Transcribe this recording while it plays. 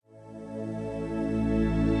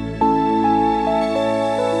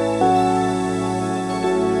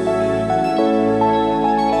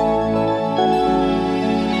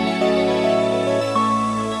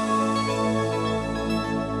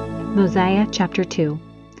Mosiah Chapter 2.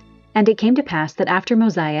 And it came to pass that after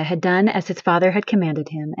Mosiah had done as his father had commanded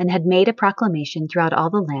him, and had made a proclamation throughout all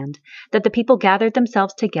the land, that the people gathered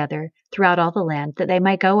themselves together throughout all the land, that they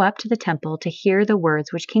might go up to the temple to hear the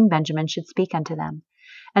words which King Benjamin should speak unto them.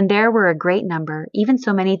 And there were a great number, even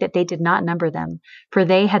so many that they did not number them, for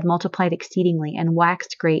they had multiplied exceedingly, and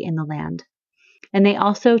waxed great in the land. And they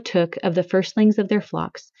also took of the firstlings of their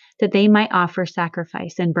flocks, that they might offer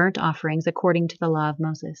sacrifice and burnt offerings according to the law of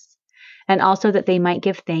Moses. And also that they might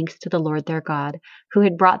give thanks to the Lord their God, who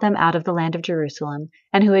had brought them out of the land of Jerusalem,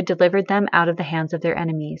 and who had delivered them out of the hands of their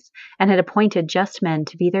enemies, and had appointed just men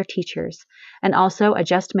to be their teachers, and also a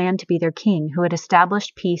just man to be their king, who had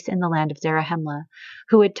established peace in the land of Zarahemla,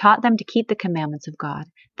 who had taught them to keep the commandments of God,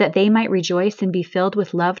 that they might rejoice and be filled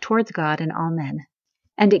with love towards God and all men.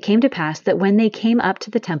 And it came to pass that when they came up to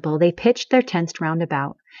the temple, they pitched their tents round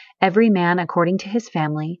about, every man according to his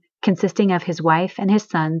family, consisting of his wife and his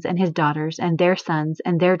sons and his daughters and their sons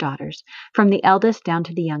and their daughters, from the eldest down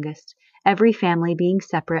to the youngest, every family being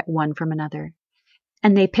separate one from another.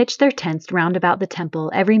 And they pitched their tents round about the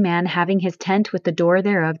temple, every man having his tent with the door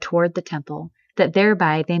thereof toward the temple, that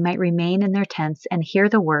thereby they might remain in their tents and hear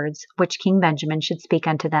the words which King Benjamin should speak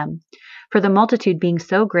unto them. For the multitude being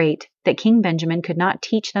so great that King Benjamin could not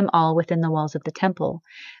teach them all within the walls of the temple,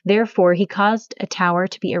 therefore he caused a tower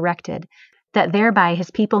to be erected, that thereby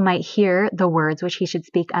his people might hear the words which he should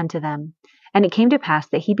speak unto them. And it came to pass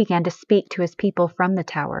that he began to speak to his people from the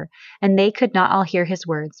tower, and they could not all hear his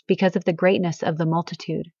words, because of the greatness of the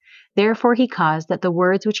multitude. Therefore he caused that the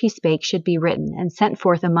words which he spake should be written, and sent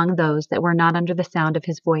forth among those that were not under the sound of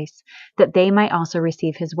his voice, that they might also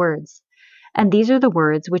receive his words. And these are the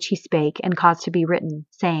words which he spake and caused to be written,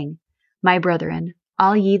 saying, My brethren,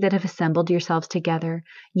 all ye that have assembled yourselves together,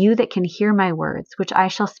 you that can hear my words, which I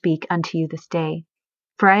shall speak unto you this day.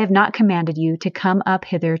 For I have not commanded you to come up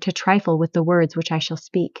hither to trifle with the words which I shall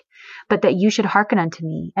speak, but that you should hearken unto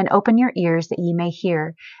me, and open your ears that ye may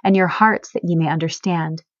hear, and your hearts that ye may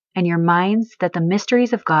understand, and your minds that the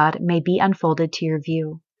mysteries of God may be unfolded to your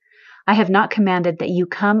view. I have not commanded that you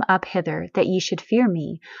come up hither, that ye should fear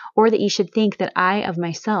me, or that ye should think that I of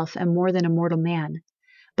myself am more than a mortal man.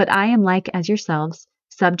 But I am like as yourselves,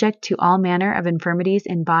 subject to all manner of infirmities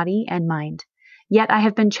in body and mind. Yet I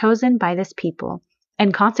have been chosen by this people,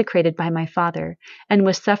 and consecrated by my Father, and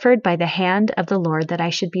was suffered by the hand of the Lord that I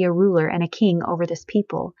should be a ruler and a king over this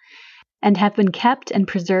people, and have been kept and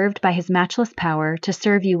preserved by his matchless power to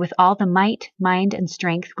serve you with all the might, mind, and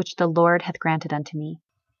strength which the Lord hath granted unto me.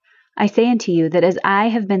 I say unto you that as I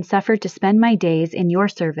have been suffered to spend my days in your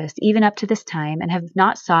service, even up to this time, and have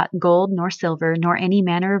not sought gold nor silver nor any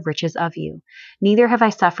manner of riches of you, neither have I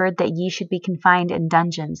suffered that ye should be confined in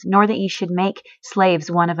dungeons, nor that ye should make slaves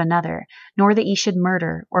one of another, nor that ye should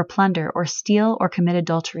murder, or plunder, or steal, or commit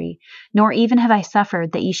adultery, nor even have I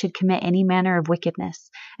suffered that ye should commit any manner of wickedness,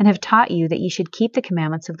 and have taught you that ye should keep the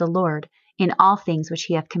commandments of the Lord in all things which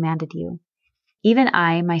he hath commanded you. Even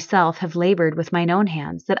I myself have labored with mine own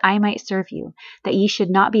hands, that I might serve you, that ye should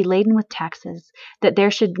not be laden with taxes, that there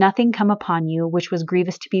should nothing come upon you which was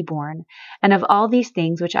grievous to be borne. And of all these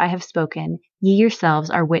things which I have spoken, ye yourselves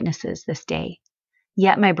are witnesses this day.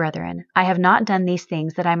 Yet, my brethren, I have not done these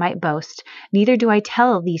things that I might boast, neither do I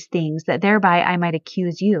tell these things that thereby I might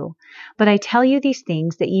accuse you. But I tell you these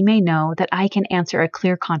things that ye may know that I can answer a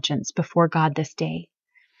clear conscience before God this day.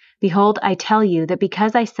 Behold, I tell you that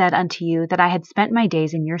because I said unto you that I had spent my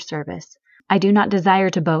days in your service, I do not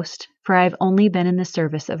desire to boast, for I have only been in the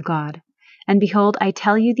service of God. And behold, I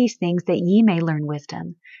tell you these things that ye may learn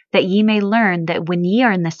wisdom, that ye may learn that when ye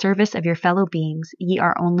are in the service of your fellow beings, ye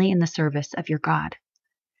are only in the service of your God.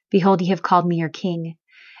 Behold, ye have called me your king.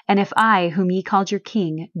 And if I, whom ye called your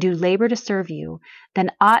king, do labor to serve you,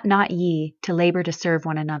 then ought not ye to labor to serve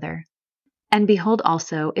one another. And behold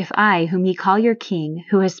also, if I, whom ye call your king,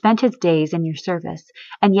 who has spent his days in your service,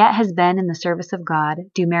 and yet has been in the service of God,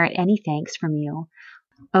 do merit any thanks from you,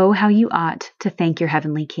 oh, how you ought to thank your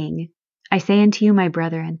heavenly King. I say unto you, my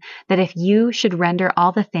brethren, that if you should render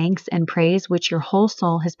all the thanks and praise which your whole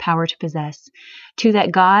soul has power to possess, to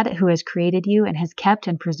that God who has created you, and has kept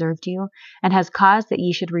and preserved you, and has caused that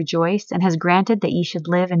ye should rejoice, and has granted that ye should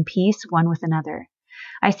live in peace one with another,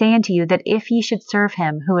 I say unto you that if ye should serve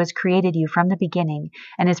him who has created you from the beginning,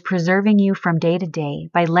 and is preserving you from day to day,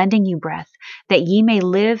 by lending you breath, that ye may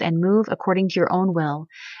live and move according to your own will,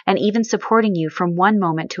 and even supporting you from one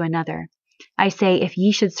moment to another, I say, if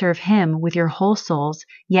ye should serve him with your whole souls,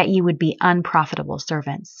 yet ye would be unprofitable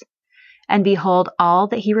servants. And behold, all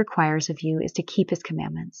that he requires of you is to keep his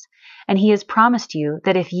commandments. And he has promised you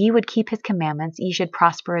that if ye would keep his commandments, ye should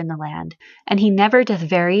prosper in the land. And he never doth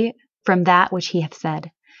vary from that which he hath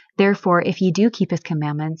said. Therefore, if ye do keep his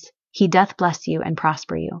commandments, he doth bless you and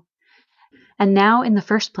prosper you. And now in the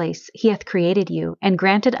first place he hath created you, and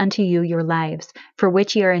granted unto you your lives, for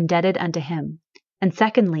which ye are indebted unto him. And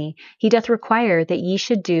secondly, he doth require that ye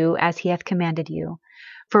should do as he hath commanded you,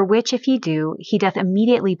 for which if ye do, he doth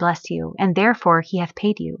immediately bless you, and therefore he hath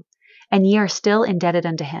paid you. And ye are still indebted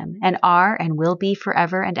unto him, and are and will be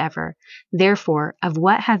forever and ever. Therefore, of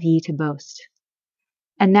what have ye to boast?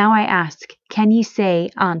 And now I ask, can ye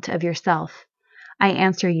say aught of yourself? I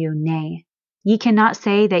answer you, nay. Ye cannot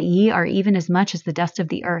say that ye are even as much as the dust of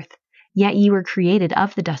the earth, yet ye were created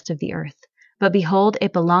of the dust of the earth. But behold,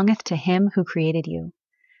 it belongeth to him who created you.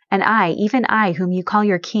 And I, even I, whom you call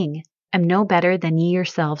your king, am no better than ye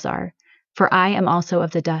yourselves are. For I am also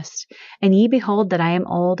of the dust. And ye behold that I am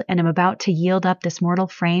old, and am about to yield up this mortal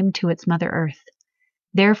frame to its mother earth.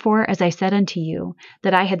 Therefore, as I said unto you,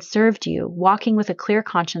 that I had served you, walking with a clear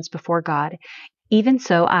conscience before God, even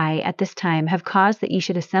so I, at this time, have caused that ye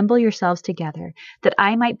should assemble yourselves together, that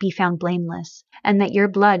I might be found blameless, and that your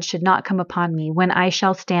blood should not come upon me, when I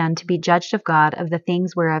shall stand to be judged of God of the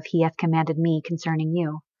things whereof he hath commanded me concerning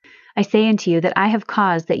you. I say unto you that I have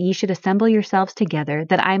caused that ye should assemble yourselves together,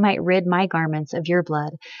 that I might rid my garments of your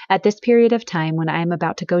blood, at this period of time when I am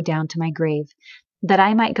about to go down to my grave, that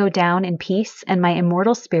I might go down in peace, and my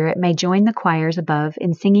immortal spirit may join the choirs above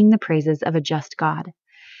in singing the praises of a just God.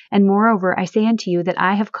 And moreover, I say unto you that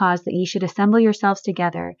I have caused that ye should assemble yourselves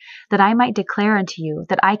together, that I might declare unto you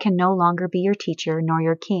that I can no longer be your teacher nor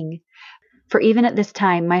your king. For even at this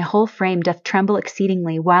time my whole frame doth tremble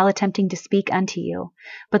exceedingly while attempting to speak unto you.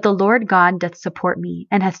 But the Lord God doth support me,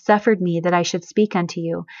 and hath suffered me that I should speak unto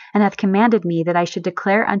you, and hath commanded me that I should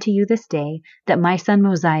declare unto you this day that my son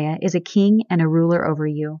Mosiah is a king and a ruler over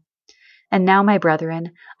you. And now, my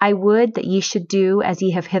brethren, I would that ye should do as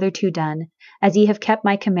ye have hitherto done, as ye have kept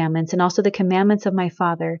my commandments, and also the commandments of my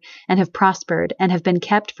Father, and have prospered, and have been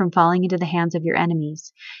kept from falling into the hands of your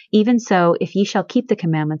enemies. Even so, if ye shall keep the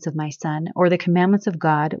commandments of my Son, or the commandments of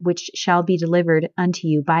God, which shall be delivered unto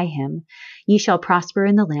you by him, ye shall prosper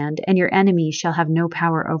in the land, and your enemies shall have no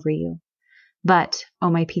power over you. But,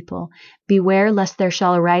 O my people, beware lest there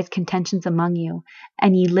shall arise contentions among you,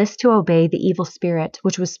 and ye list to obey the evil spirit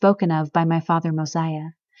which was spoken of by my father Mosiah.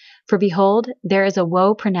 For behold, there is a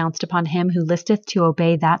woe pronounced upon him who listeth to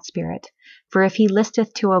obey that spirit. For if he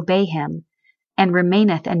listeth to obey him, and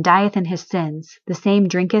remaineth and dieth in his sins, the same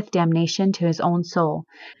drinketh damnation to his own soul.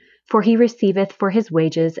 For he receiveth for his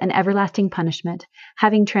wages an everlasting punishment,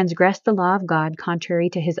 having transgressed the law of God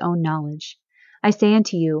contrary to his own knowledge. I say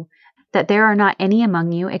unto you, that there are not any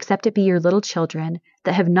among you, except it be your little children,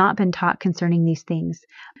 that have not been taught concerning these things.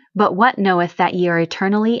 But what knoweth that ye are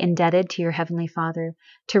eternally indebted to your heavenly Father,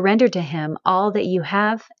 to render to him all that you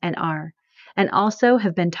have and are, and also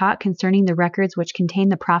have been taught concerning the records which contain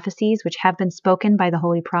the prophecies which have been spoken by the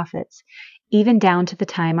holy prophets, even down to the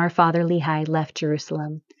time our father Lehi left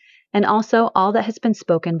Jerusalem, and also all that has been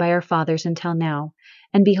spoken by our fathers until now.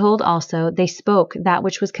 And behold also, they spoke that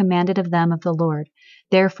which was commanded of them of the Lord.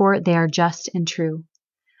 Therefore they are just and true.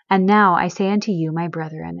 And now I say unto you, my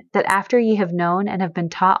brethren, that after ye have known and have been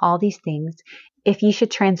taught all these things, if ye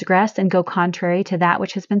should transgress and go contrary to that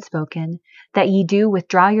which has been spoken, that ye do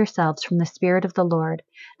withdraw yourselves from the Spirit of the Lord,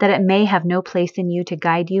 that it may have no place in you to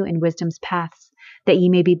guide you in wisdom's paths, that ye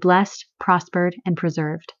may be blessed, prospered, and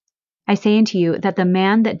preserved. I say unto you that the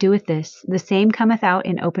man that doeth this, the same cometh out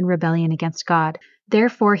in open rebellion against God.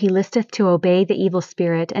 Therefore he listeth to obey the evil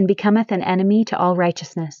spirit, and becometh an enemy to all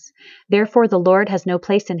righteousness. Therefore the Lord has no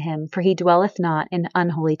place in him, for he dwelleth not in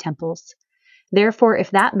unholy temples. Therefore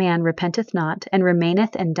if that man repenteth not, and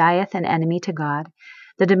remaineth and dieth an enemy to God,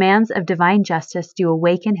 the demands of divine justice do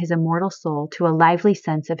awaken his immortal soul to a lively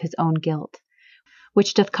sense of his own guilt,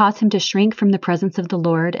 which doth cause him to shrink from the presence of the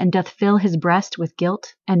Lord, and doth fill his breast with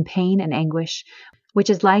guilt and pain and anguish, which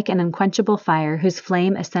is like an unquenchable fire whose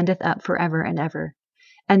flame ascendeth up forever and ever.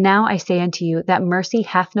 And now I say unto you that mercy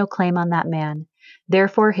hath no claim on that man.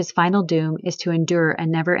 Therefore his final doom is to endure a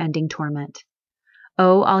never-ending torment.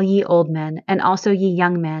 O all ye old men, and also ye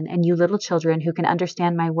young men, and you little children who can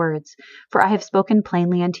understand my words, for I have spoken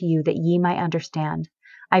plainly unto you that ye might understand.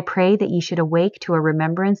 I pray that ye should awake to a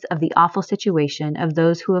remembrance of the awful situation of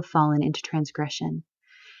those who have fallen into transgression.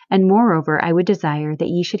 And moreover, I would desire that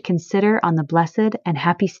ye should consider on the blessed and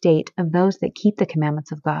happy state of those that keep the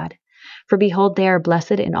commandments of God. For behold, they are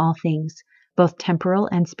blessed in all things, both temporal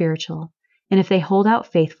and spiritual. And if they hold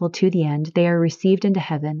out faithful to the end, they are received into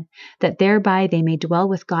heaven, that thereby they may dwell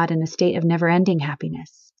with God in a state of never-ending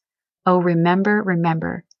happiness. O remember,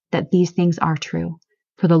 remember, that these things are true,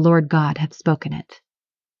 for the Lord God hath spoken it.